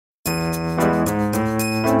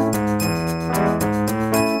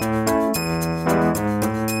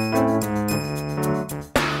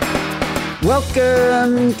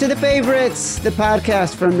Welcome to The Favorites, the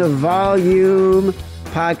podcast from the Volume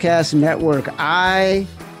Podcast Network. I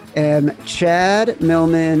am Chad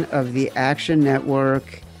Millman of the Action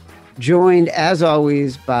Network, joined as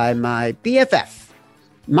always by my BFF,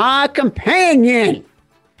 my companion,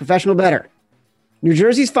 professional bettor, New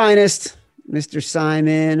Jersey's finest, Mr.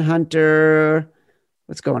 Simon Hunter.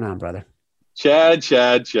 What's going on, brother? Chad.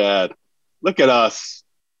 Look at us.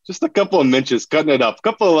 Just a couple of minches cutting it up. A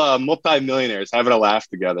couple of multi-millionaires having a laugh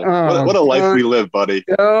together. What a life we live, buddy.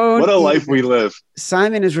 What a life we live.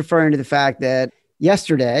 Simon is referring to the fact that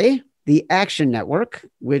yesterday, the Action Network,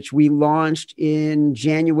 which we launched in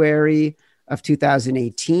January of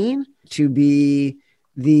 2018 to be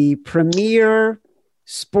the premier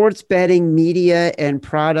sports betting media and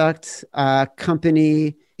product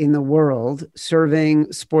company in the world,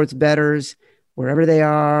 serving sports bettors wherever they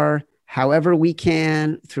are, however we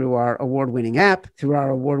can, through our award-winning app, through our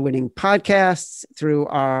award-winning podcasts, through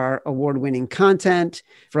our award-winning content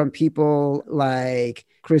from people like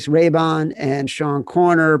Chris Raybon and Sean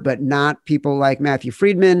Corner, but not people like Matthew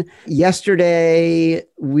Friedman. Yesterday,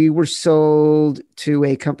 we were sold to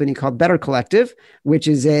a company called Better Collective, which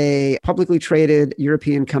is a publicly traded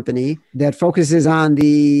European company that focuses on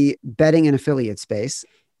the betting and affiliate space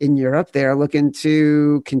in Europe. They are looking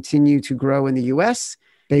to continue to grow in the US.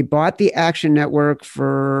 They bought the Action Network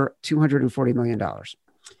for $240 million.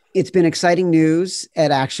 It's been exciting news at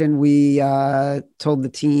Action. We told the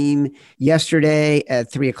team yesterday at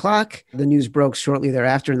 3:00. The news broke shortly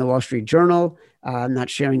thereafter in the Wall Street Journal. I'm not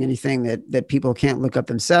sharing anything that people can't look up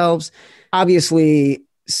themselves. Obviously,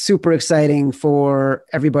 super exciting for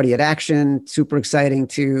everybody at Action. Super exciting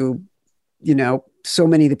to, so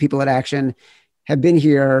many of the people at Action have been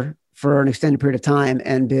here for an extended period of time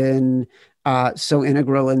and been so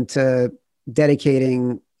integral into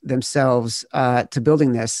dedicating themselves to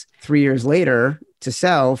building this 3 years later to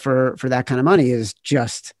sell for that kind of money is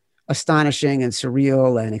just astonishing and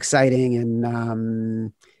surreal and exciting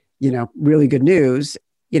and, really good news.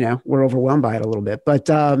 We're overwhelmed by it a little bit, but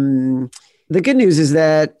the good news is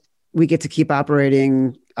that we get to keep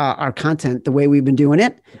operating our content the way we've been doing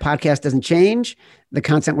it. The podcast doesn't change. The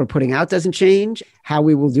content we're putting out doesn't change. How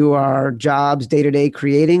we will do our jobs day-to-day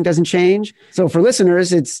creating doesn't change. So for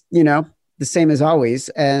listeners, it's, the same as always.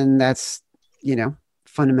 And that's,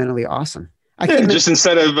 fundamentally awesome. Just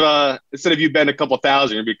instead of you betting a couple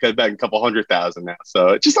thousand, you'll be betting a couple 100,000 now. So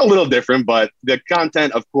it's just a little different, but the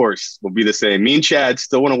content, of course, will be the same. Me and Chad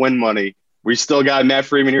still want to win money. We still got Matt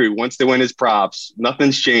Freeman here. He wants to win his props.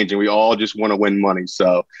 Nothing's changing. We all just want to win money.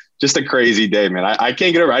 So just a crazy day, man. I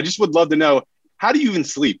can't get over it. I just would love to know, how do you even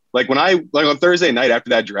sleep? Like on Thursday night after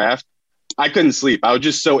that draft, I couldn't sleep. I was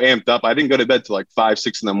just so amped up. I didn't go to bed till 5,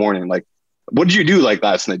 6 in the morning. Like, what did you do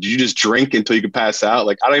last night? Did you just drink until you could pass out?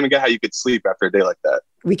 I don't even get how you could sleep after a day like that.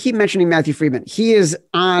 We keep mentioning Matthew Friedman. He is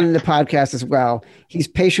on the podcast as well. He's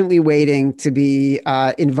patiently waiting to be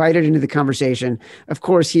invited into the conversation. Of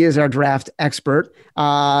course, he is our draft expert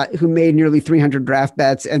who made nearly 300 draft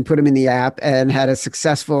bets and put them in the app and had a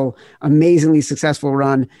amazingly successful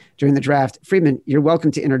run during the draft. Friedman, you're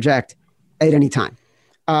welcome to interject at any time.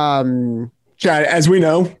 Chad, as we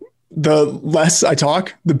know, the less I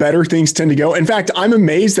talk, the better things tend to go. In fact, I'm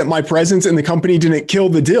amazed that my presence in the company didn't kill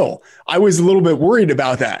the deal. I was a little bit worried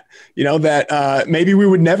about that, that maybe we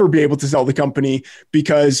would never be able to sell the company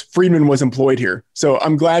because Friedman was employed here. So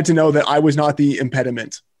I'm glad to know that I was not the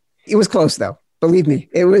impediment. It was close, though. Believe me,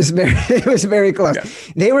 it was very close. Yeah.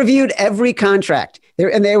 They reviewed every contract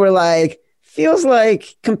and they were like, feels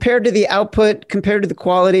like compared to the output, compared to the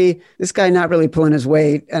quality, this guy not really pulling his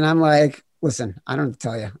weight. And I'm like, listen, I don't have to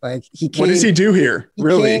tell you. What does he do here?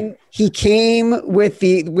 Really? He came with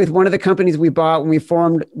one of the companies we bought when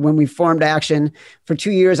we formed Action. For 2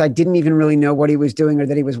 years, I didn't even really know what he was doing or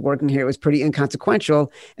that he was working here. It was pretty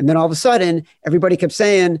inconsequential. And then all of a sudden, everybody kept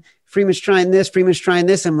saying, Freeman's trying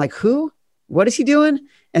this. I'm like, who? What is he doing?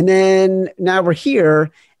 And then now we're here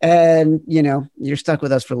and, you're stuck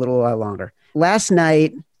with us for a little while longer. Last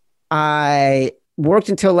night, I worked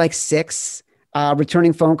until 6.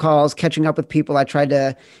 Returning phone calls, catching up with people. I tried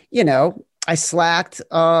to, I slacked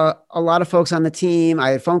a lot of folks on the team.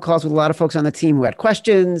 I had phone calls with a lot of folks on the team who had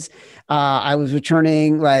questions. I was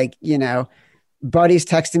returning buddies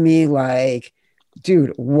texting me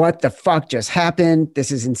dude, what the fuck just happened?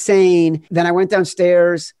 This is insane. Then I went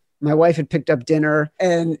downstairs. My wife had picked up dinner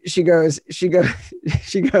and she went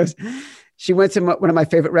to one of my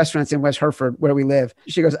favorite restaurants in West Hertford where we live.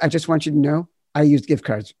 She goes, I just want you to know I used gift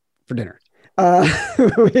cards for dinner.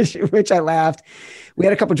 Which I laughed. We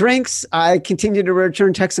had a couple drinks. I continued to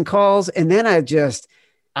return texts and calls. And then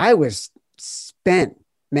I was spent,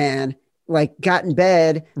 man. like got in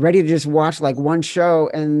bed ready to just watch like one show,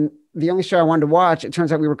 and the only show I wanted to watch, it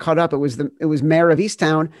turns out we were caught up. It was Mayor of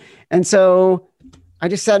Easttown. And so I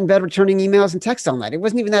just sat in bed returning emails and texts all night. It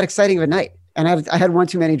wasn't even that exciting of a night. And I had one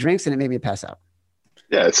too many drinks and it made me pass out.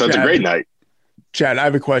 Yeah, it sounds a great night. Chad, I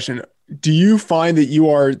have a question. Do you find that you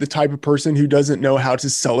are the type of person who doesn't know how to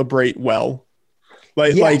celebrate well?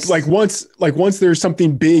 Yes. like once there's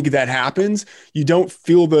something big that happens, you don't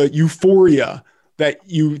feel the euphoria that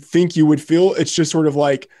you think you would feel. It's just sort of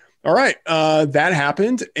like, all right, that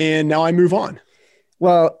happened, and now I move on.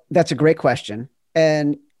 Well, that's a great question.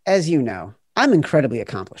 And as you know, I'm incredibly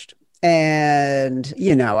accomplished. And,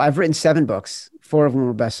 you know, I've written 7 books, 4 of them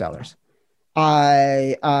were bestsellers.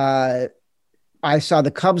 I saw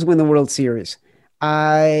the Cubs win the World Series.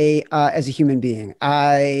 As a human being,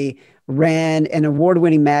 I ran an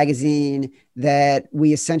award-winning magazine that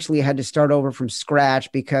we essentially had to start over from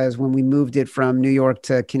scratch because when we moved it from New York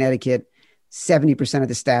to Connecticut, 70% of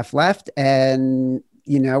the staff left, and,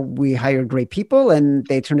 you know, we hired great people and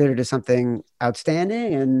they turned it into something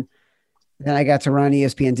outstanding. And then I got to run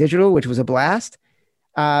ESPN Digital, which was a blast,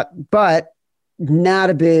 but not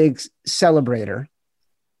a big celebrator.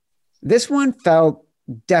 This one felt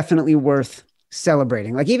definitely worth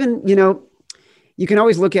celebrating. Like, even, you know, you can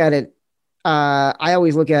always look at it. I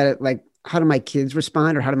always look at it like, how do my kids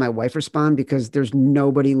respond or how do my wife respond? Because there's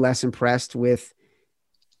nobody less impressed with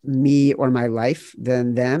me or my life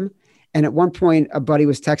than them. And at one point, a buddy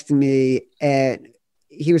was texting me, and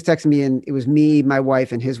it was me, my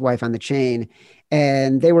wife, and his wife on the chain,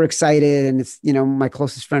 and they were excited. And it's, you know, my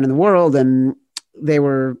closest friend in the world, and they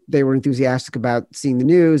were enthusiastic about seeing the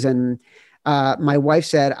news. And my wife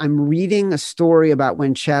said, "I'm reading a story about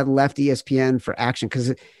when Chad left ESPN for Action,"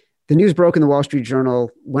 because the news broke in the Wall Street Journal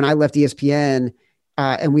when I left ESPN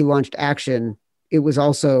and we launched Action. It was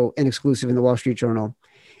also an exclusive in the Wall Street Journal.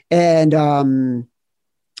 And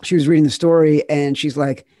she was reading the story, and she's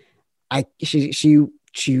like, she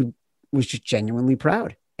was just genuinely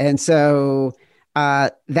proud. And so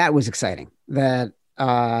that was exciting. That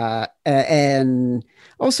and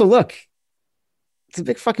also, look, it's a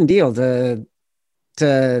big fucking deal to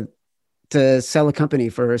sell a company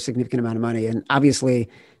for a significant amount of money. And obviously,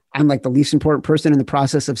 I'm like the least important person in the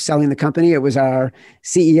process of selling the company. It was our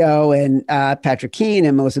CEO and Patrick Keane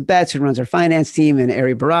and Melissa Betts, who runs our finance team, and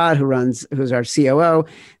Ari Barad, who's our COO.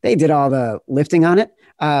 They did all the lifting on it.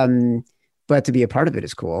 But to be a part of it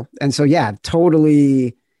is cool. And so, yeah,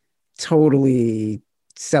 totally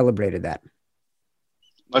celebrated that.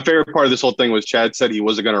 My favorite part of this whole thing was Chad said he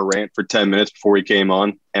wasn't going to rant for 10 minutes before he came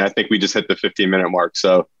on. And I think we just hit the 15-minute mark.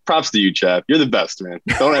 So props to you, Chad. You're the best, man.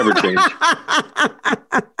 Don't ever change.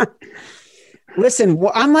 Listen,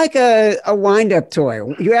 I'm like a wind-up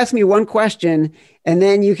toy. You ask me one question, and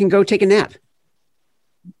then you can go take a nap.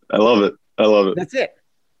 I love it.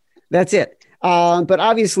 That's it. But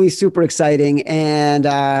obviously super exciting, and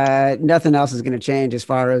nothing else is going to change as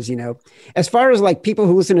far as like people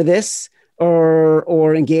who listen to this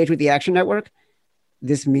or engage with the Action Network.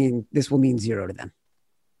 This will mean zero to them.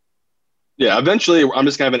 Yeah, eventually I'm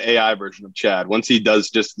just gonna have an AI version of Chad. Once he does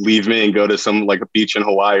just leave me and go to some like a beach in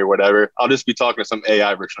Hawaii or whatever, I'll just be talking to some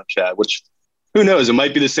AI version of Chad, which who knows? It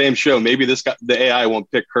might be the same show. Maybe the AI won't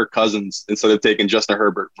pick Kirk Cousins instead of taking Justin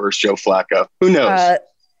Herbert versus Joe Flacco. Who knows?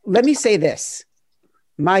 Let me say this.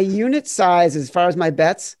 My unit size, as far as my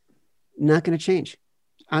bets, not going to change.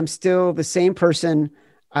 I'm still the same person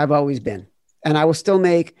I've always been. And I will still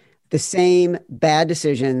make the same bad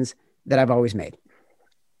decisions that I've always made.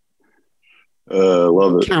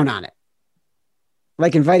 Love it. Count on it.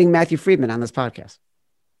 Like inviting Matthew Friedman on this podcast.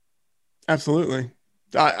 Absolutely.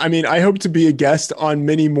 I mean, I hope to be a guest on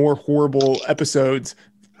many more horrible episodes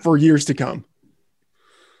for years to come.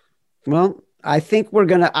 Well, I think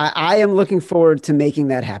I am looking forward to making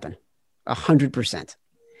that happen 100%.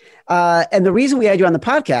 And the reason we had you on the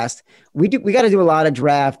podcast, we got to do a lot of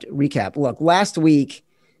draft recap. Look, last week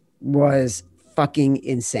was fucking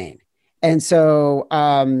insane. And so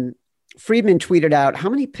Friedman tweeted out, how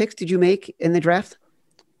many picks did you make in the draft?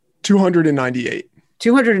 298.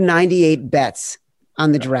 298 bets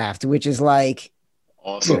on the draft, which is like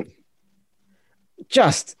awesome.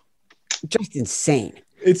 Just insane.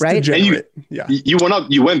 It's right. Degenerate. You went up.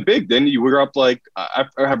 You went big. Then you were up like I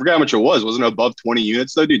forgot how much it was. Wasn't it above 20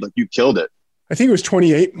 units though, dude? Like you killed it. I think it was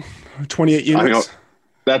 28 units. I mean,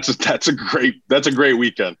 that's a great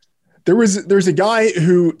weekend. There's a guy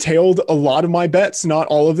who tailed a lot of my bets, not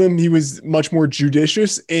all of them. He was much more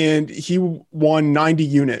judicious, and he won 90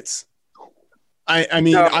 units.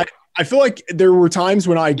 I feel like there were times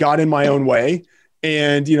when I got in my own way,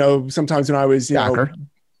 and sometimes when I was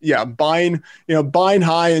yeah, buying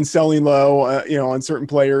high and selling low, on certain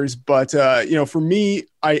players. But, for me,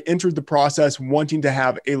 I entered the process wanting to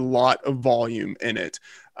have a lot of volume in it.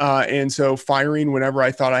 And so firing whenever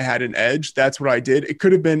I thought I had an edge, that's what I did. It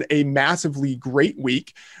could have been a massively great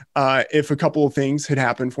week if a couple of things had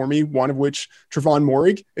happened for me, one of which Trevon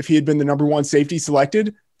Moehrig, if he had been the number one safety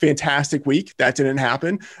selected, fantastic week. That didn't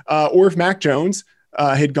happen. Or if Mac Jones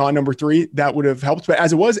had gone number 3, that would have helped. But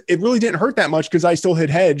as it was, it really didn't hurt that much because I still had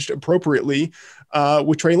hedged appropriately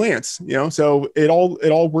with Trey Lance, so it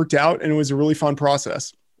all worked out and it was a really fun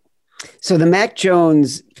process. So the Mac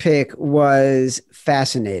Jones pick was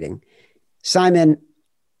fascinating. Simon,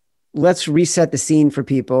 let's reset the scene for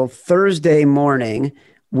people. Thursday morning,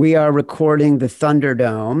 we are recording the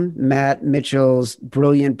Thunderdome, Matt Mitchell's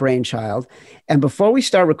brilliant brainchild. And before we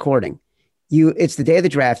start recording, it's the day of the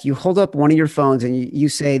draft. You hold up one of your phones and you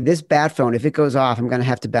say, this bat phone, if it goes off, I'm going to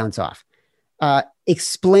have to bounce off.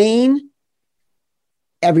 Explain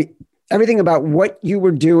everything about what you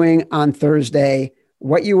were doing on Thursday,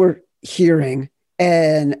 what you were hearing,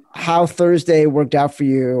 and how Thursday worked out for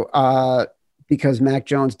you because Mac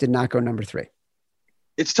Jones did not go number 3.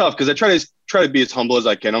 It's tough because I try to be as humble as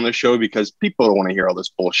I can on the show because people don't want to hear all this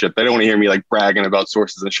bullshit. They don't want to hear me like bragging about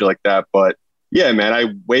sources and shit like that. But yeah, man,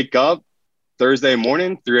 I wake up Thursday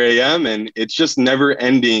morning, 3 a.m. and it's just never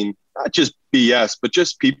ending, not just BS, but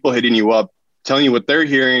just people hitting you up, telling you what they're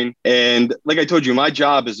hearing. And like I told you, my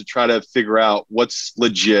job is to try to figure out what's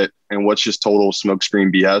legit and what's just total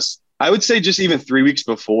smokescreen BS. I would say just even 3 weeks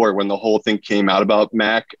before when the whole thing came out about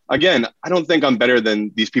Mac, again, I don't think I'm better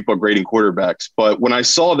than these people grading quarterbacks. But when I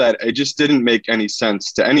saw that, it just didn't make any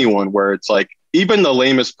sense to anyone where it's like, even the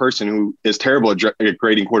lamest person who is terrible at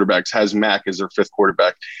grading quarterbacks has Mac as their 5th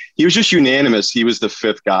quarterback. He was just unanimous. He was the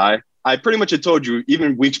 5th guy. I pretty much had told you,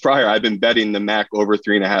 even weeks prior, I've been betting the Mac over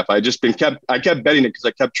 3.5. I kept betting it because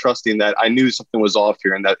I kept trusting that I knew something was off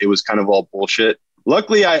here and that it was kind of all bullshit.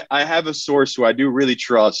 Luckily, I have a source who I do really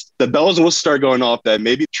trust. The bells will start going off that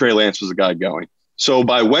maybe Trey Lance was the guy going. So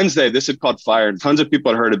by Wednesday, this had caught fire and tons of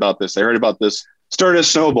people had heard about this. They heard about this, started a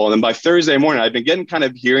snowball. And then by Thursday morning, I've been getting kind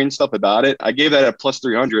of hearing stuff about it. I gave that at plus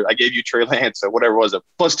 300. I gave you Trey Lance at whatever it was, at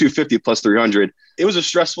plus 250, plus 300. It was a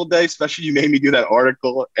stressful day, especially you made me do that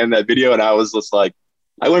article and that video. And I was just like,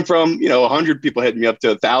 I went from, 100 people hitting me up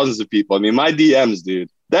to thousands of people. I mean, my DMs,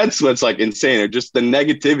 dude. That's what's like insane. Or just the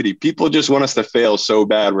negativity. People just want us to fail so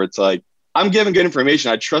bad where it's like, I'm giving good information.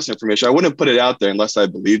 I trust information. I wouldn't put it out there unless I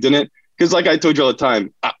believed in it. Because like I told you all the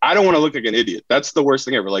time, I don't want to look like an idiot. That's the worst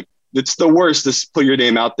thing ever. Like, it's the worst to put your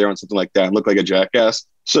name out there on something like that and look like a jackass.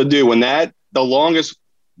 So dude, when the longest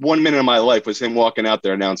 1 minute of my life was him walking out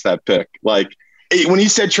there and announced that pick. Like when he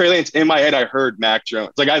said Trey Lance, in my head, I heard Mac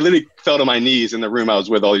Jones. Like I literally fell to my knees in the room I was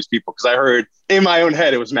with all these people because I heard in my own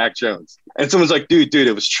head it was Mac Jones. And someone's like, dude,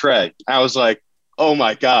 it was Trey. I was like, oh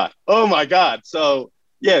my God. So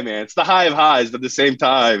yeah, man, it's the high of highs, but at the same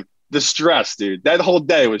time, the stress, dude. That whole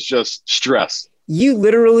day was just stress. You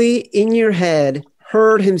literally, in your head,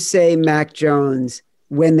 heard him say Mac Jones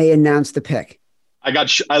when they announced the pick. I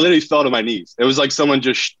literally fell to my knees. It was like someone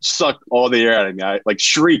just sucked all the air out of me. I like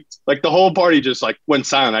shrieked. Like the whole party just like went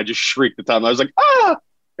silent. I just shrieked the time. I was like, ah!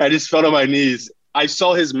 I just fell to my knees. I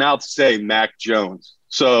saw his mouth say Mac Jones.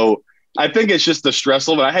 So I think it's just the stress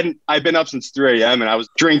level. I've been up since 3 a.m. and I was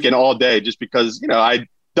drinking all day just because, I'd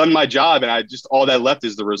done my job and all that left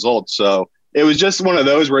is the result. So it was just one of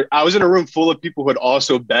those where I was in a room full of people who had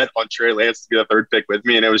also bet on Trey Lance to be the 3rd pick with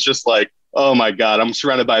me. And it was just like, oh my God, I'm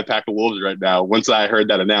surrounded by a pack of wolves right now once I heard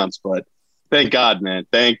that announced. But thank God, man.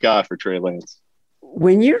 Thank God for Trey Lance.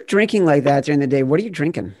 When you're drinking like that during the day, what are you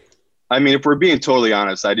drinking? I mean, if we're being totally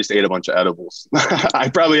honest, I just ate a bunch of edibles. I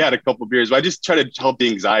probably had a couple beers, but I just try to help the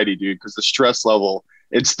anxiety, dude, because the stress level,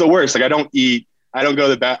 it's the worst. Like I don't eat, I don't go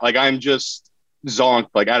to the bath. Like I'm just zonked,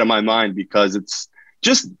 like out of my mind because it's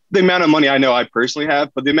just the amount of money I know I personally have,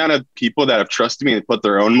 but the amount of people that have trusted me and put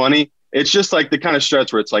their own money. It's just like the kind of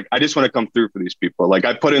stress where it's like, I just want to come through for these people. Like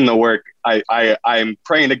I put in the work. I'm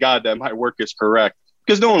praying to God that my work is correct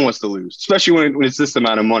because no one wants to lose, especially when it's this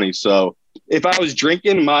amount of money. So if I was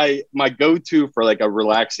drinking, my go-to for like a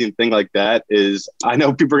relaxing thing like that is, I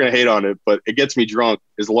know people are going to hate on it, but it gets me drunk,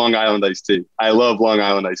 is Long Island iced tea. I love Long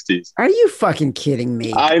Island iced teas. Are you fucking kidding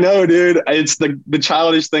me? I know, dude. It's the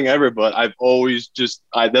childish thing ever, but I've always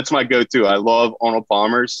that's my go-to. I love Arnold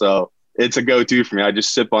Palmer. So it's a go-to for me. I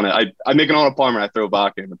just sip on it. I make an Arnold Palmer and I throw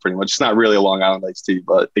vodka in it pretty much. It's not really a Long Island iced tea,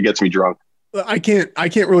 but it gets me drunk. I can't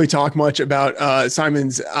really talk much about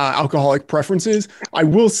Simon's alcoholic preferences. I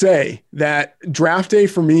will say that draft day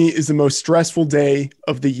for me is the most stressful day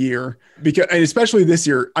of the year because, and especially this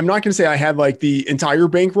year, I'm not going to say I had like the entire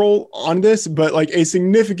bankroll on this, but like a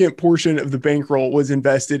significant portion of the bankroll was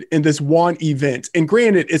invested in this one event. And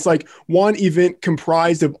granted, it's like one event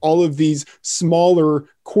comprised of all of these smaller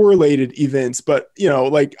correlated events, but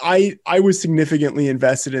like I was significantly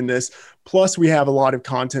invested in this. Plus, we have a lot of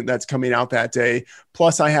content that's coming out that day.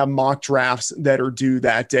 Plus, I have mock drafts that are due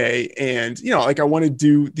that day. And, like I want to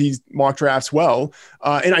do these mock drafts well.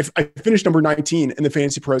 And I finished number 19 in the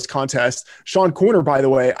Fantasy Pros contest. Sean Corner, by the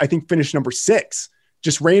way, I think finished number 6,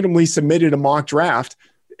 just randomly submitted a mock draft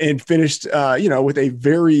and finished, with a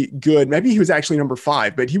very good, maybe he was actually number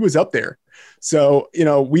 5, but he was up there. So,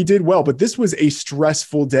 we did well, but this was a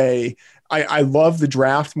stressful day. I love the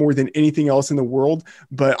draft more than anything else in the world,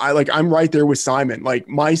 but I'm right there with Simon. Like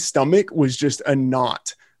my stomach was just a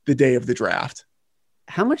knot the day of the draft.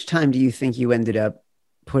 How much time do you think you ended up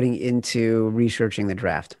putting into researching the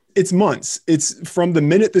draft? It's months. It's from the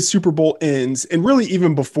minute the Super Bowl ends, and really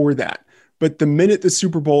even before that, but the minute the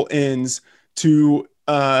Super Bowl ends to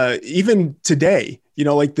even today,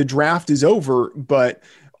 like the draft is over, but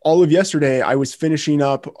all of yesterday, I was finishing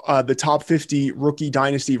up the top 50 rookie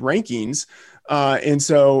dynasty rankings. And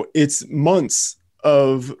so it's months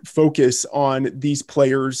of focus on these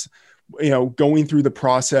players, going through the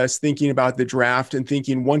process, thinking about the draft and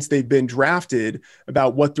thinking once they've been drafted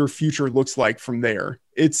about what their future looks like from there.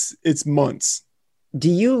 It's months. Do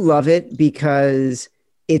you love it because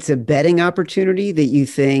it's a betting opportunity that you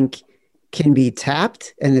think can be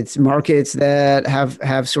tapped and it's markets that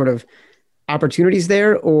have sort of opportunities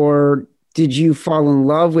there, or did you fall in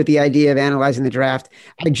love with the idea of analyzing the draft?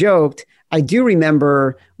 I joked. I do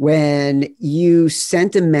remember when you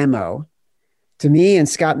sent a memo to me and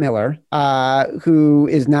Scott Miller, who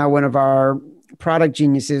is now one of our product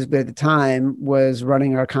geniuses, but at the time was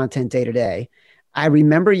running our content day to day. I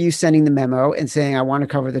remember you sending the memo and saying, I want to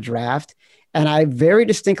cover the draft. And I very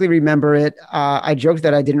distinctly remember it. I joked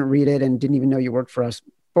that I didn't read it and didn't even know you worked for us,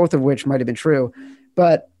 both of which might have been true.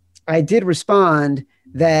 But I did respond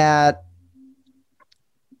that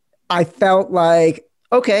I felt like,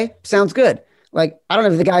 okay, sounds good. Like, I don't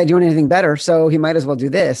know if the guy doing anything better, so he might as well do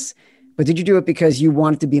this. But did you do it because you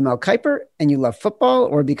wanted to be Mel Kiper and you love football,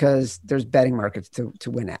 or because there's betting markets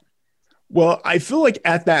to win at? Well, I feel like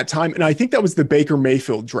at that time, and I think that was the Baker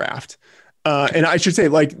Mayfield draft. And I should say,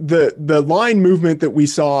 like the line movement that we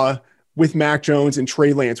saw with Mac Jones and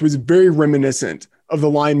Trey Lance was very reminiscent of the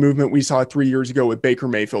line movement we saw 3 years ago with Baker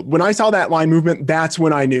Mayfield. When I saw that line movement, that's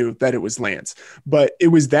when I knew that it was Lance. But it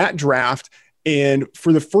was that draft. And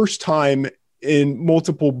for the first time in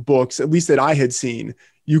multiple books, at least that I had seen,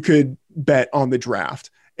 you could bet on the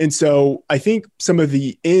draft. And so I think some of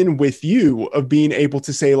the in with you of being able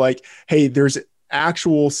to say like, hey, there's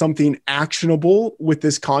something actionable with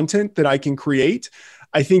this content that I can create.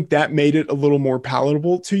 I think that made it a little more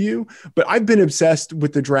palatable to you, but I've been obsessed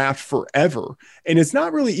with the draft forever. And it's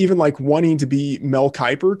not really even like wanting to be Mel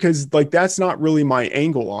Kiper, because like, that's not really my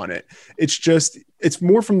angle on it. It's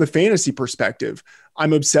more from the fantasy perspective.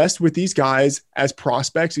 I'm obsessed with these guys as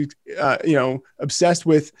prospects, obsessed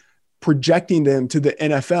with projecting them to the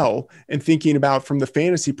NFL and thinking about from the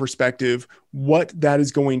fantasy perspective, what that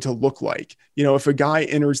is going to look like. If a guy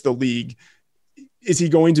enters the league, is he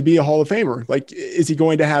going to be a Hall of Famer? Like, is he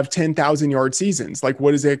going to have 10,000 yard seasons? Like,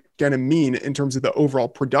 what is it going to mean in terms of the overall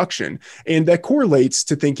production? And that correlates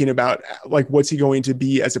to thinking about like, what's he going to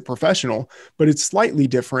be as a professional, but it's slightly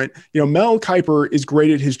different. Mel Kiper is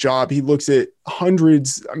great at his job. He looks at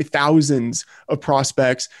thousands of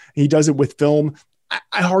prospects. He does it with film.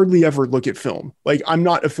 I hardly ever look at film. Like, I'm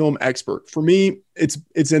not a film expert. For me,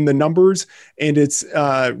 it's in the numbers, and it's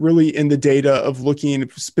really in the data of looking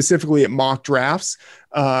specifically at mock drafts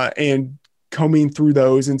and combing through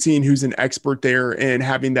those and seeing who's an expert there and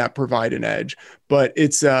having that provide an edge. But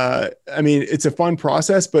it's a fun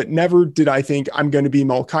process, but never did I think I'm going to be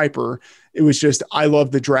Mel Kiper. It was just, I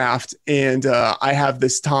love the draft, and I have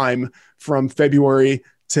this time from February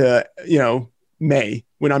to, May,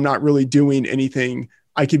 when I'm not really doing anything.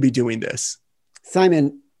 I could be doing this.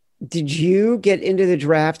 Simon, did you get into the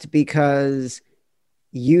draft because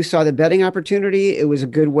you saw the betting opportunity? It was a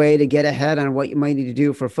good way to get ahead on what you might need to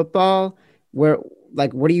do for football. What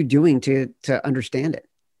are you doing to understand it?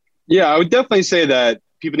 Yeah, I would definitely say that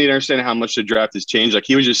people need to understand how much the draft has changed. Like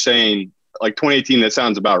he was just saying, like 2018, that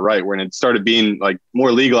sounds about right, when it started being like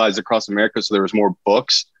more legalized across America. So there was more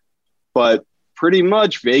books, but pretty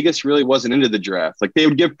much Vegas really wasn't into the draft. Like they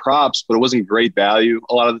would give props, but it wasn't great value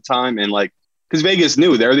a lot of the time. And like because Vegas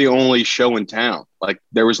knew they're the only show in town. Like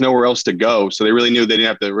there was nowhere else to go. So they really knew they didn't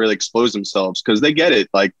have to really expose themselves because they get it.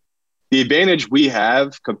 Like the advantage we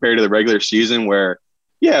have compared to the regular season where,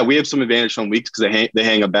 yeah, we have some advantage some weeks because they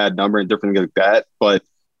hang a bad number and different things like that. But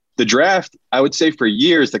the draft, I would say for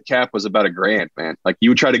years, the cap was about $1,000, man. Like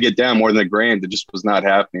you would try to get down more than $1,000. It just was not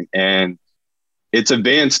happening. And it's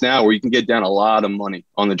advanced now where you can get down a lot of money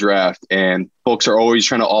on the draft. And folks are always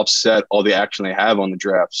trying to offset all the action they have on the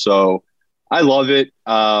draft. So I love it.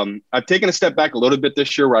 I've taken a step back a little bit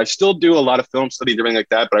this year where I still do a lot of film study and everything like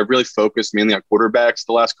that, but I've really focused mainly on quarterbacks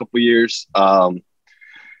the last couple of years. I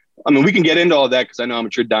mean, we can get into all that because I know I'm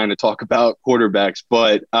sure dying to talk about quarterbacks,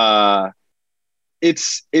 but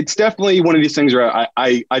it's definitely one of these things where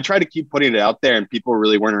I try to keep putting it out there and people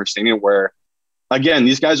really weren't understanding it where, again,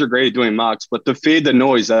 these guys are great at doing mocks, but to fade the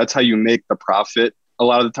noise, that's how you make the profit a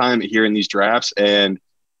lot of the time here in these drafts. And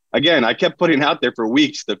again, I kept putting out there for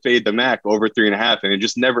weeks to fade the Mac over 3.5, and it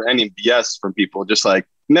just never ending BS from people, just like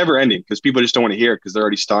never ending because people just don't want to hear it because they're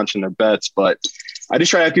already staunch in their bets. But I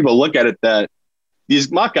just try to have people look at it that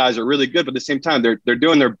these mock guys are really good, but at the same time, they're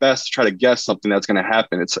doing their best to try to guess something that's going to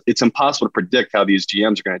happen. It's impossible to predict how these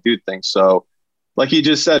GMs are going to do things. So like he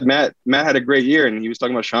just said, Matt had a great year, and he was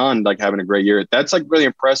talking about Sean like having a great year. That's like really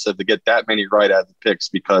impressive to get that many right out of the picks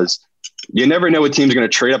because you never know what team's going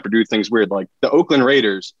to trade up or do things weird. Like the Oakland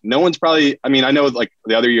Raiders, no one's probably – I mean, I know like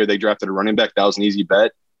the other year they drafted a running back. That was an easy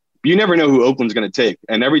bet. But you never know who Oakland's going to take.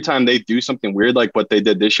 And every time they do something weird like what they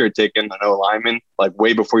did this year, taking an O-lineman like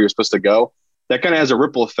way before you're supposed to go, that kind of has a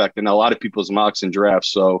ripple effect in a lot of people's mocks and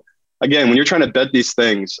drafts. So, again, when you're trying to bet these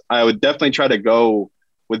things, I would definitely try to go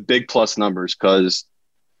with big plus numbers because –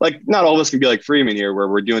 like not all of us can be like Freeman here where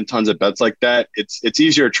we're doing tons of bets like that. It's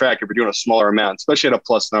easier to track if we're doing a smaller amount, especially at a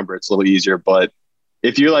plus number. It's a little easier. But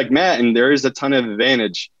if you're like Matt and there is a ton of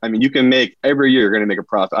advantage, I mean, you can make every year you're going to make a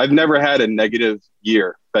profit. I've never had a negative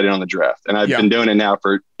year betting on the draft, and I've been doing it now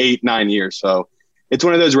for 8-9 years. So it's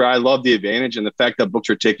one of those where I love the advantage and the fact that books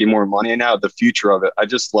are taking more money now, the future of it. I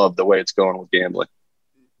just love the way it's going with gambling.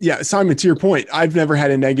 Yeah, Simon, to your point, I've never had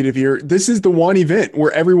a negative year. This is the one event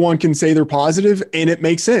where everyone can say they're positive and it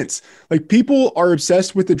makes sense. Like people are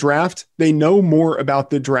obsessed with the draft. They know more about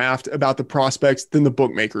the draft, about the prospects than the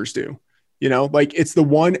bookmakers do. You know, like it's the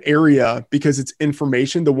one area because it's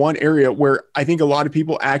information, the one area where I think a lot of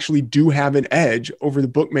people actually do have an edge over the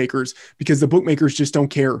bookmakers because the bookmakers just don't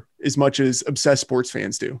care as much as obsessed sports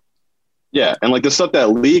fans do. Yeah. And like the stuff that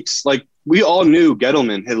leaks, like we all knew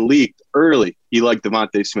Gettleman had leaked early. He liked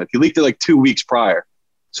Devontae Smith. He leaked it like 2 weeks prior.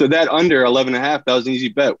 So that under 11.5, that was an easy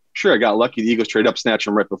bet. Sure, I got lucky. The Eagles trade up, snatch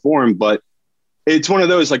him right before him. But it's one of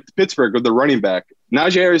those like Pittsburgh with the running back.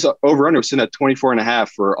 Najee Harris over-under was sitting at 24.5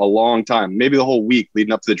 for a long time, maybe the whole week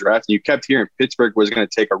leading up to the draft. And you kept hearing Pittsburgh was going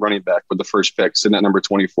to take a running back with the first pick, sitting at number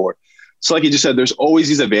 24. So like you just said, there's always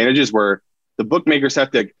these advantages where the bookmakers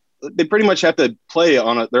they pretty much have to play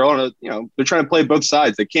they're trying to play both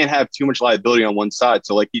sides. They can't have too much liability on one side.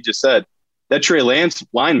 So like he just said, that Trey Lance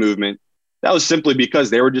line movement, that was simply because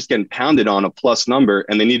they were just getting pounded on a plus number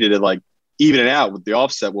and they needed to like even it out with the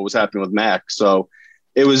offset, what was happening with Mac. So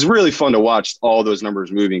it was really fun to watch all those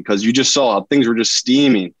numbers moving because you just saw how things were just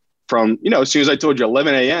steaming from, as soon as I told you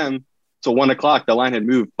 11 a.m. to 1 o'clock, the line had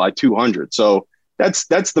moved by 200. So that's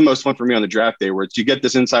the most fun for me on the draft day where you get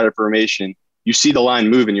this inside information, you see the line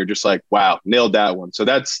move and you're just like, wow, nailed that one. So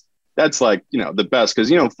that's like, the best because,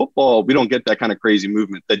 football, we don't get that kind of crazy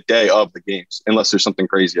movement the day of the games unless there's something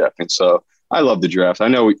crazy happening. So I love the draft. I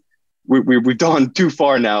know we've gone too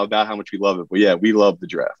far now about how much we love it, but yeah, we love the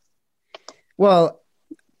draft. Well,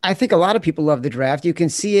 I think a lot of people love the draft. You can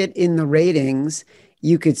see it in the ratings.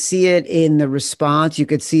 You could see it in the response. You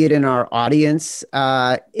could see it in our audience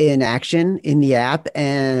in action in the app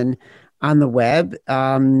and on the web.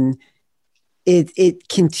 It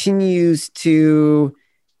continues to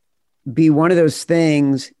be one of those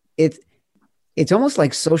things. It's almost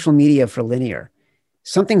like social media for linear.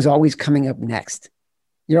 Something's always coming up next.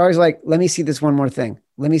 You're always like, let me see this one more thing.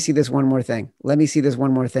 Let me see this one more thing. Let me see this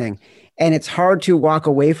one more thing. And it's hard to walk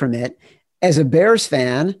away from it. As a Bears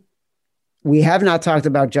fan, we have not talked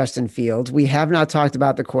about Justin Fields. We have not talked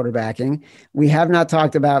about the quarterbacking. We have not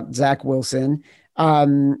talked about Zach Wilson.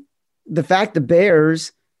 The fact the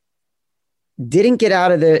Bears didn't get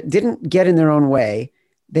in their own way.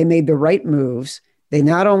 They made the right moves. They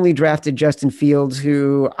not only drafted Justin Fields,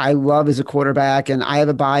 who I love as a quarterback, and I have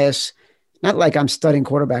a bias, not like I'm studying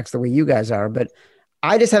quarterbacks the way you guys are, but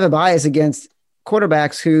I just have a bias against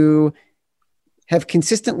quarterbacks who have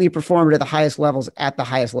consistently performed at the highest levels at the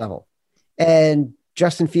highest level. And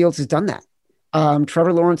Justin Fields has done that.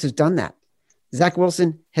 Trevor Lawrence has done that. Zach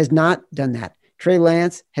Wilson has not done that. Trey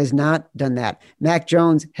Lance has not done that. Mac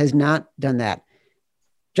Jones has not done that.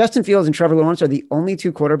 Justin Fields and Trevor Lawrence are the only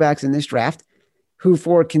two quarterbacks in this draft who,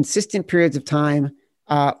 for consistent periods of time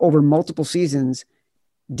over multiple seasons,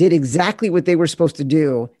 did exactly what they were supposed to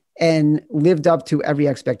do and lived up to every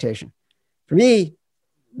expectation. For me,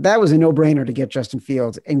 that was a no-brainer to get Justin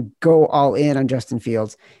Fields and go all in on Justin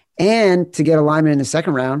Fields, and to get a lineman in the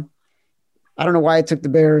second round. I don't know why it took the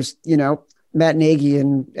Bears, Matt Nagy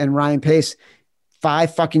and Ryan Pace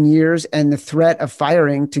 5 fucking years and the threat of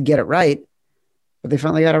firing to get it right, but they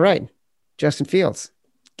finally got it right. Justin Fields.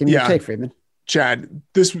 Give me your take, Friedman. Chad,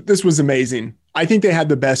 this was amazing. I think they had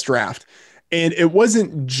the best draft. And it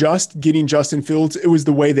wasn't just getting Justin Fields. It was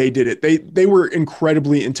the way they did it. They were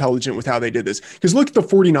incredibly intelligent with how they did this. Because look at the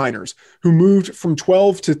 49ers, who moved from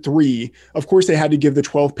 12 to 3. Of course, they had to give the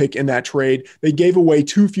 12th pick in that trade. They gave away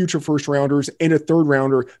 2 future first rounders and a third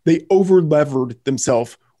rounder. They over-levered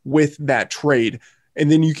themselves with that trade. And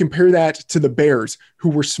then you compare that to the Bears, who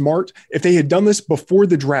were smart. If they had done this before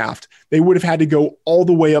the draft, they would have had to go all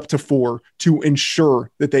the way up to 4 to ensure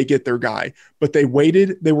that they get their guy. But they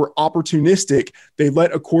waited. They were opportunistic. They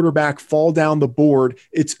let a quarterback fall down the board.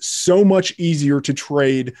 It's so much easier to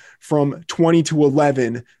trade from 20 to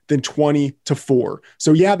 11 than 20 to 4.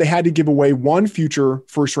 So yeah, they had to give away 1 future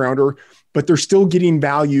first rounder, but they're still getting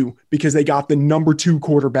value because they got the number 2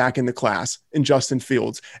 quarterback in the class in Justin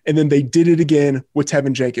Fields. And then they did it again with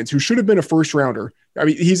Tevin Jenkins, who should have been a first rounder. I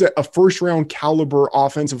mean, he's a first round caliber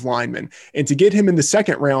offensive lineman. And to get him in the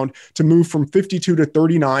second round to move from 52 to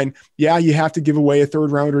 39, yeah, you have to give away a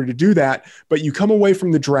third rounder to do that. But you come away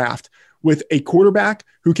from the draft with a quarterback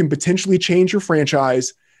who can potentially change your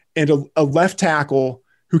franchise and a left tackle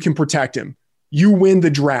who can protect him. You win the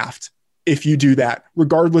draft if you do that,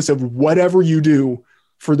 regardless of whatever you do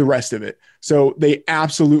for the rest of it. So they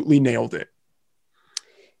absolutely nailed it.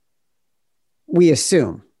 We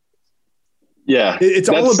assume. Yeah. It's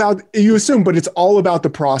all about, you assume, but it's all about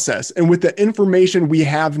the process. And with the information we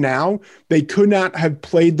have now, they could not have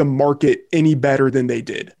played the market any better than they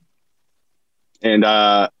did. And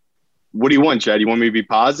what do you want, Chad? You want me to be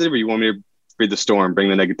positive, or you want me to read the storm, bring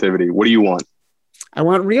the negativity? What do you want? I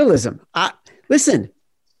want realism. Listen,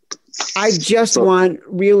 I just want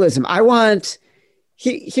realism.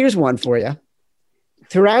 Here's one for you.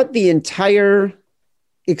 Throughout the entire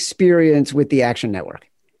experience with the Action Network,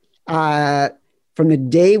 from the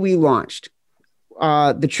day we launched,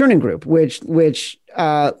 the Chernin Group, which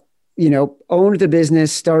owned the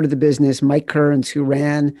business, started the business, Mike Kearns, who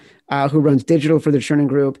runs digital for the Chernin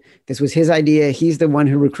Group. This was his idea. He's the one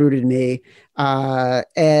who recruited me.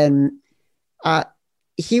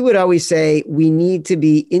 He would always say, we need to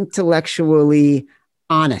be intellectually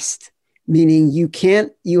honest, meaning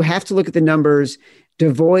you have to look at the numbers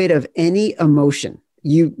devoid of any emotion.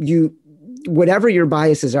 Whatever your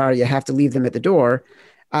biases are, you have to leave them at the door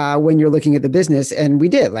when you're looking at the business. And we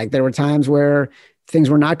did. Like, there were times where things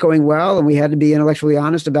were not going well and we had to be intellectually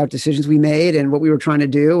honest about decisions we made and what we were trying to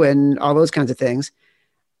do and all those kinds of things.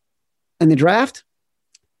 In the draft,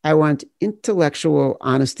 I want intellectual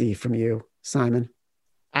honesty from you, Simon.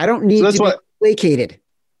 I don't need to be placated.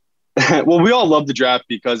 Well, we all love the draft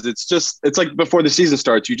because it's like before the season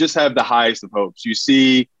starts, you just have the highest of hopes. You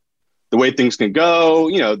see the way things can go.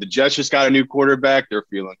 The Jets just got a new quarterback. They're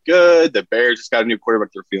feeling good. The Bears just got a new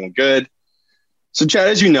quarterback. They're feeling good. So, Chad,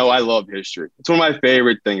 as you know, I love history. It's one of my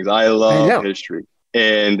favorite things. I love history.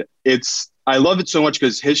 And I love it so much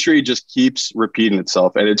because history just keeps repeating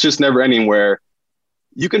itself. And it's just never ending, where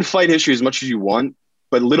you can fight history as much as you want,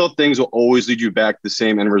 but little things will always lead you back to the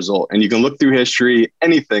same end result. And you can look through history,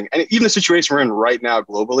 anything, and even the situation we're in right now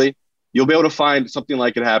globally, you'll be able to find something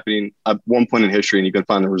like it happening at one point in history, and you can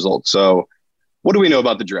find the result. So what do we know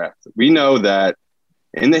about the draft? We know that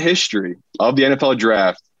in the history of the NFL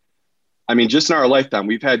draft, I mean, just in our lifetime,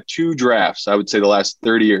 we've had 2 drafts, I would say the last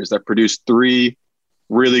 30 years, that produced 3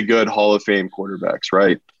 really good Hall of Fame quarterbacks,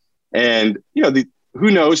 right? And,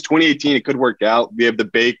 who knows, 2018, it could work out. We have the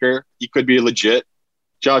Baker. He could be legit.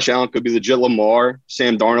 Josh Allen could be legit. Lamar,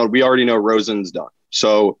 Sam Darnold. We already know Rosen's done.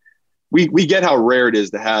 So we get how rare it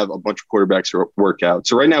is to have a bunch of quarterbacks work out.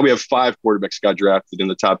 So right now we have 5 quarterbacks got drafted in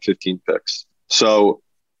the top 15 picks. So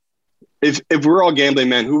if we're all gambling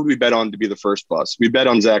men, who would we bet on to be the first bust? We bet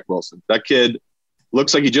on Zach Wilson. That kid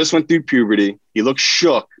looks like he just went through puberty. He looks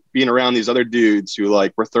shook being around these other dudes who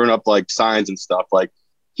were throwing up signs and stuff.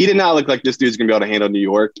 He did not look like this dude's gonna be able to handle New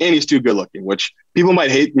York, and he's too good looking, which people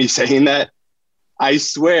might hate me saying that. I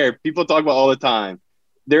swear, people talk about all the time.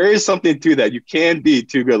 There is something to that. You can be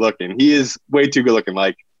too good looking. He is way too good looking.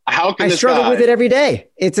 How can I struggle with it every day.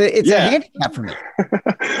 It's a handicap for me.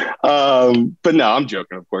 But no, I'm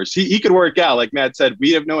joking, of course. He could work out. Like Matt said,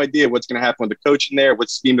 we have no idea what's going to happen with the coach in there, what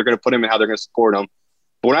scheme they're going to put him and how they're going to support him.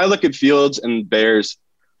 But when I look at Fields and Bears,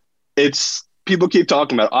 it's people keep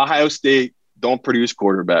talking about Ohio State don't produce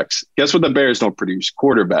quarterbacks. Guess what? The Bears don't produce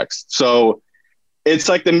quarterbacks. So it's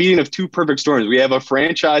like the meeting of two perfect storms. We have a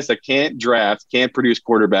franchise that can't draft, can't produce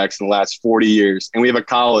quarterbacks in the last 40 years. And we have a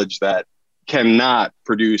college that cannot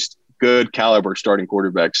produce good caliber starting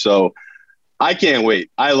quarterbacks. So I can't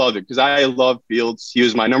wait. I love it because I love Fields. He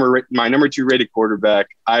was my number 2 rated quarterback.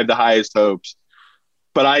 I have the highest hopes.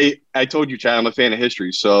 But I told you, Chad, I'm a fan of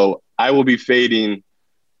history. So I will be fading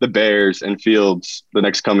the Bears and Fields the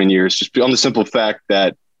next coming years, just on the simple fact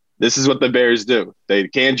that this is what the Bears do. They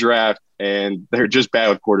can't draft, and they're just bad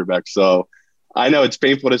with quarterbacks. So I know it's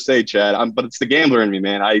painful to say, Chad, but it's the gambler in me,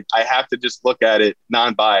 man. I have to just look at it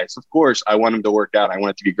non-biased. Of course, I want him to work out. I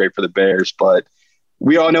want it to be great for the Bears, but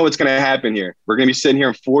we all know what's going to happen here. We're going to be sitting here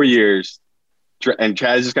in 4 years, and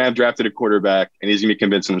Chad is just going to have drafted a quarterback, and he's going to be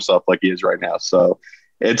convincing himself like he is right now. So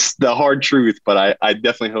it's the hard truth, but I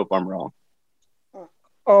definitely hope I'm wrong.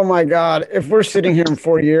 Oh, my God. If we're sitting here in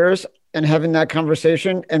 4 years and having that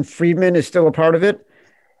conversation and Friedman is still a part of it,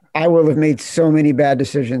 I will have made so many bad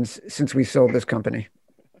decisions since we sold this company.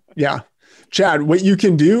 Yeah. Chad, what you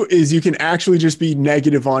can do is you can actually just be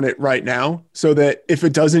negative on it right now so that if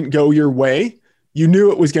it doesn't go your way, you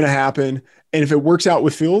knew it was going to happen. And if it works out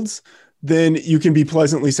with Fields, then you can be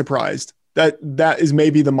pleasantly surprised. That is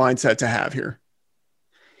maybe the mindset to have here.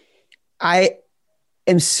 I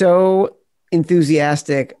am so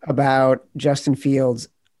enthusiastic about Justin Fields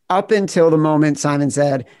up until the moment Simon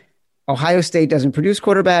said, Ohio State doesn't produce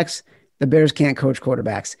quarterbacks. The Bears can't coach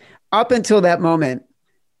quarterbacks. Up until that moment,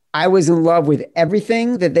 I was in love with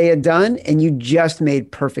everything that they had done, and you just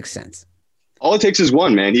made perfect sense. All it takes is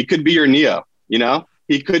one, man. He could be your Neo,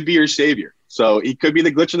 He could be your savior. So he could be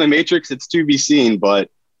the glitch in the matrix. It's to be seen. But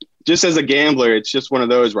just as a gambler, it's just one of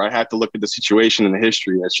those where I have to look at the situation and the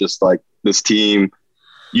history. It's just like this team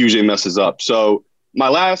usually messes up. So my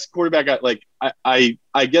last quarterback, I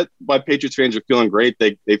get why Patriots fans are feeling great.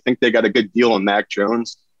 They think they got a good deal on Mac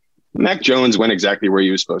Jones. Mac Jones went exactly where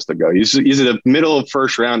he was supposed to go. He's a middle of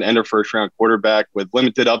first round, end of first round quarterback with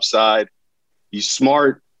limited upside. He's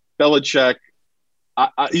smart. Belichick.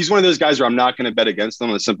 He's one of those guys where I'm not going to bet against him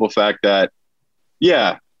on the simple fact that,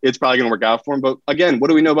 yeah, it's probably going to work out for him. But again, what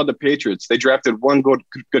do we know about the Patriots? They drafted one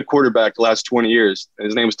good quarterback the last 20 years, and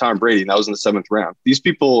his name was Tom Brady, and that was in the 7th round. These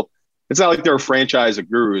people, it's not like they're a franchise of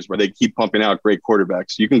gurus where they keep pumping out great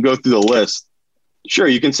quarterbacks. You can go through the list. Sure,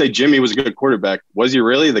 you can say Jimmy was a good quarterback. Was he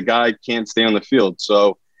really? The guy can't stay on the field.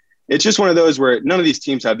 So it's just one of those where none of these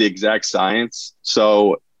teams have the exact science.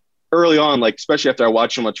 So early on, especially after I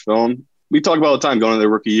watch so much film, we talk about all the time going into the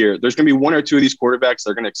rookie year. There's going to be one or two of these quarterbacks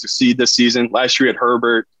that are going to succeed this season. Last year at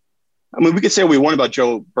Herbert. I mean, we could say we won about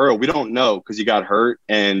Joe Burrow. We don't know because he got hurt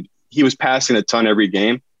and he was passing a ton every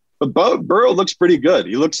game. But Burrow looks pretty good.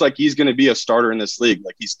 He looks like he's going to be a starter in this league.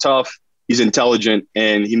 He's tough, he's intelligent,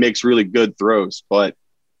 and he makes really good throws. But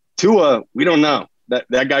Tua, we don't know.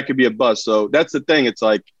 That guy could be a bust. So that's the thing. It's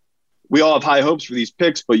like we all have high hopes for these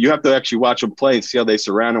picks, but you have to actually watch them play and see how they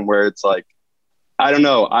surround them, where it's like, I don't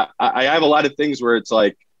know. I have a lot of things where it's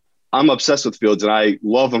like I'm obsessed with Fields and I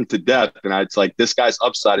love him to death. And it's like this guy's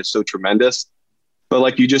upside is so tremendous.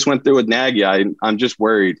 But you just went through with Nagy, I'm just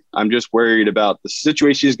worried. I'm just worried about the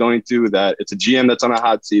situation he's going through, that it's a GM that's on a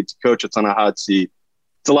hot seat. It's a coach that's on a hot seat.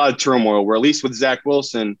 It's a lot of turmoil, where at least with Zach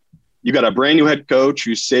Wilson, you got a brand new head coach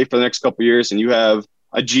who's safe for the next couple of years, and you have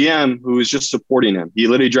a GM who is just supporting him. He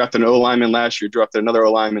literally drafted an O-lineman last year, drafted another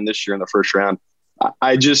O-lineman this year in the first round.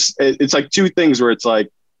 It's like two things where it's like,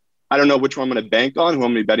 I don't know which one I'm going to bank on, who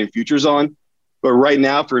I'm going to be betting futures on. But right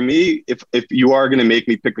now, for me, if you are going to make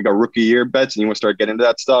me pick a rookie year bets and you want to start getting into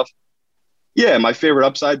that stuff, yeah, my favorite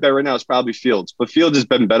upside bet right now is probably Fields. But Fields has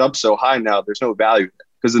been bet up so high now, there's no value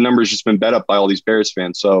because the number's just been bet up by all these Bears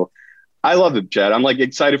fans. So I love it, Chad. I'm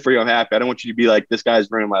excited for you. I'm happy. I don't want you to be like, this guy's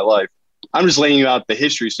ruining my life. I'm just laying you out the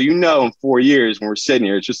history. So in 4 years when we're sitting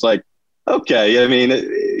here, it's just like, okay, I mean,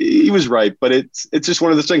 he was right. But it's just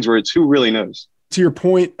one of those things where it's who really knows. To your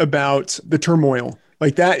point about the turmoil,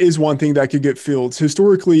 that is one thing that could get Fields.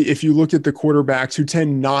 Historically, if you look at the quarterbacks who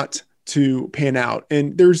tend not to pan out,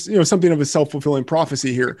 and there's something of a self-fulfilling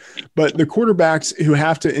prophecy here, but the quarterbacks who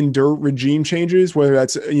have to endure regime changes, whether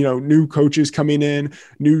that's new coaches coming in,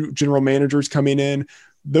 new general managers coming in,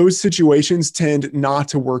 those situations tend not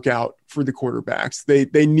to work out for the quarterbacks.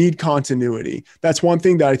 They need continuity. That's one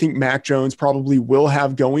thing that I think Mac Jones probably will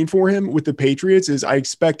have going for him with the Patriots is I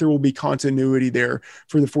expect there will be continuity there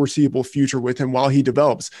for the foreseeable future with him while he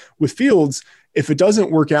develops. With Fields, if it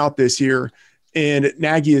doesn't work out this year and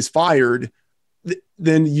Nagy is fired,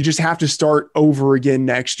 then you just have to start over again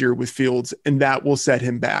next year with Fields, and that will set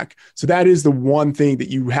him back. So that is the one thing that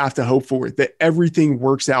you have to hope for, that everything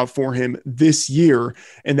works out for him this year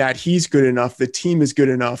and that he's good enough, the team is good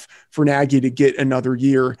enough for Nagy to get another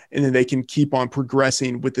year, and then they can keep on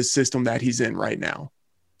progressing with the system that he's in right now.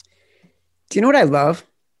 Do you know what I love?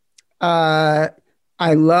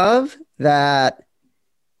 I love that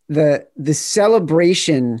the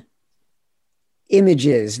celebration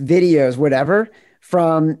images, videos, whatever,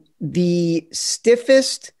 from the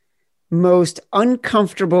stiffest, most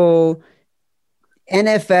uncomfortable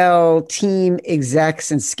NFL team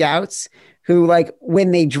execs and scouts who, like,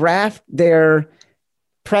 when they draft their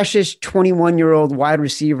precious 21-year-old wide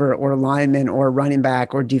receiver or lineman or running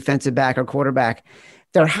back or defensive back or quarterback,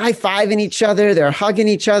 they're high-fiving each other. They're hugging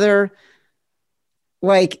each other.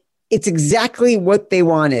 Like, it's exactly what they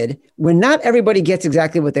wanted, when not everybody gets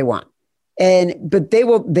exactly what they want. But they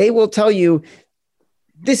will tell you,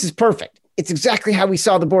 this is perfect. It's exactly how we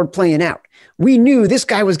saw the board playing out. We knew this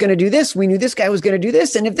guy was going to do this. We knew this guy was going to do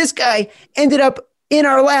this. And if this guy ended up in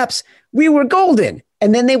our laps, we were golden.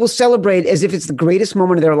 And then they will celebrate as if it's the greatest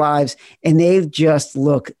moment of their lives. And they just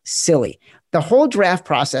look silly. The whole draft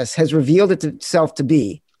process has revealed itself to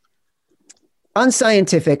be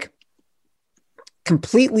unscientific,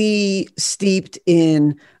 completely steeped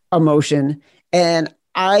in emotion. And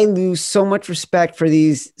I lose so much respect for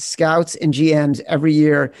these scouts and GMs every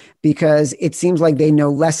year because it seems like they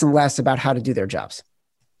know less and less about how to do their jobs.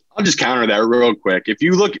 I'll just counter that real quick. If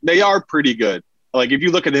you look, they are pretty good. Like, if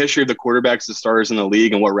you look at the history of the quarterbacks, the starters in the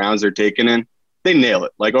league and what rounds they're taken in, they nail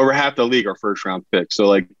it. Like, over half the league are first round picks. So,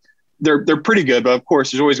 like, they're pretty good. But of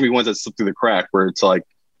course, there's always going to be ones that slip through the crack where it's like,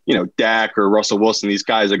 you know, Dak or Russell Wilson, these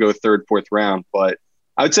guys that go third, fourth round. But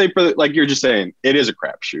I would say, for, like you're just saying, it is a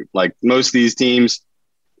crapshoot. Like, most of these teams,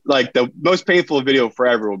 like, the most painful video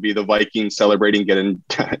forever will be the Vikings celebrating getting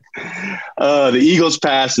the Eagles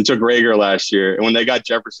passed and took Rager last year. And when they got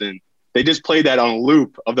Jefferson, they just played that on a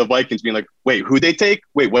loop of the Vikings being like, wait, who'd they take?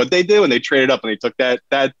 Wait, what'd they do? And they traded up and they took that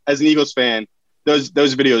as an Eagles fan, those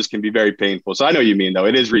videos can be very painful. So I know what you mean, though.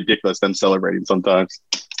 It is ridiculous them celebrating sometimes.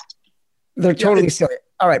 They're totally silly.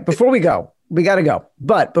 All right, before we go, we got to go.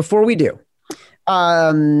 But before we do,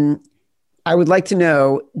 I would like to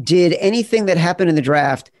know, did anything that happened in the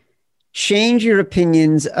draft change your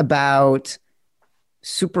opinions about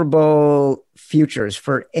Super Bowl futures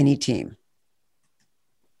for any team?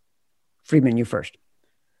 Friedman, you first.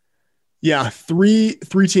 Yeah, three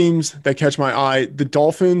teams that catch my eye: the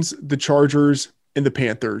Dolphins, the Chargers, and the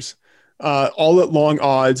Panthers. All at long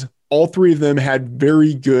odds. All three of them had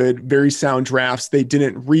very good, very sound drafts. They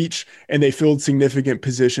didn't reach, and they filled significant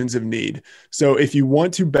positions of need. So if you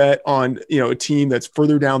want to bet on, a team that's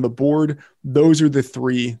further down the board, those are the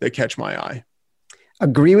three that catch my eye.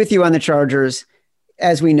 Agree with you on the Chargers.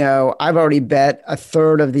 As we know, I've already bet a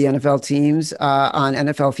third of the NFL teams on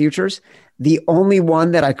NFL futures. The only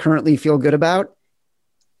one that I currently feel good about,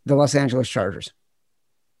 the Los Angeles Chargers.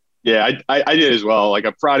 Yeah, I did as well. Like,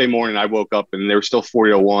 a Friday morning, I woke up and they were still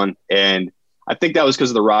 40-1. And I think that was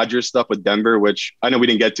because of the Rodgers stuff with Denver, which I know we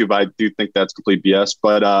didn't get to, but I do think that's complete BS.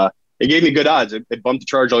 But it gave me good odds. It bumped the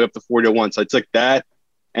Chargers all the way up to 40-1. So I took that.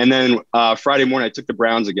 And then Friday morning, I took the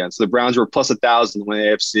Browns again. So the Browns were plus 1,000 to win the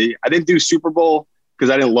AFC. I didn't do Super Bowl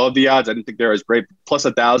because I didn't love the odds. I didn't think they were as great. Plus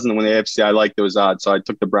 1,000 to win the AFC, I like those odds. So I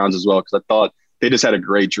took the Browns as well because I thought they just had a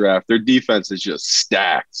great draft. Their defense is just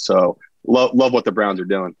stacked. So love what the Browns are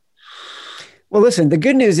doing. Well, listen, the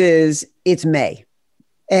good news is it's May,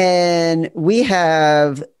 and we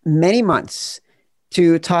have many months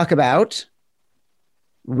to talk about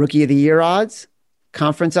Rookie of the Year odds,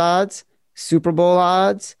 conference odds, Super Bowl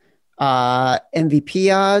odds,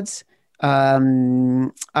 MVP odds,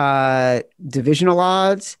 divisional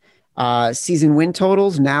odds, season win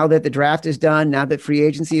totals. Now that the draft is done, now that free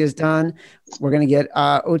agency is done, we're going to get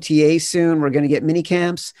OTA soon. We're going to get mini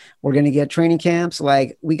camps. We're going to get training camps.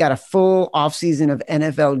 Like, we got a full offseason of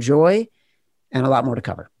NFL joy and a lot more to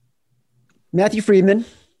cover. Matthew Friedman,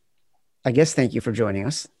 I guess, thank you for joining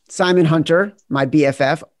us. Simon Hunter, my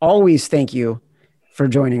BFF, always thank you for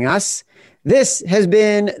joining us. This has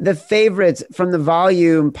been The Favorites from the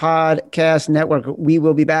Volume Podcast Network. We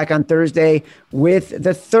will be back on Thursday with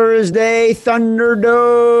the Thursday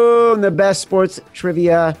Thunderdome, the best sports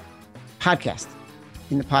trivia podcast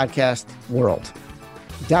in the podcast world.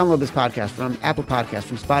 Download this podcast from Apple Podcasts,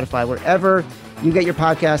 from Spotify, wherever you get your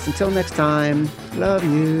podcast. Until next time, love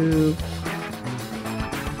you.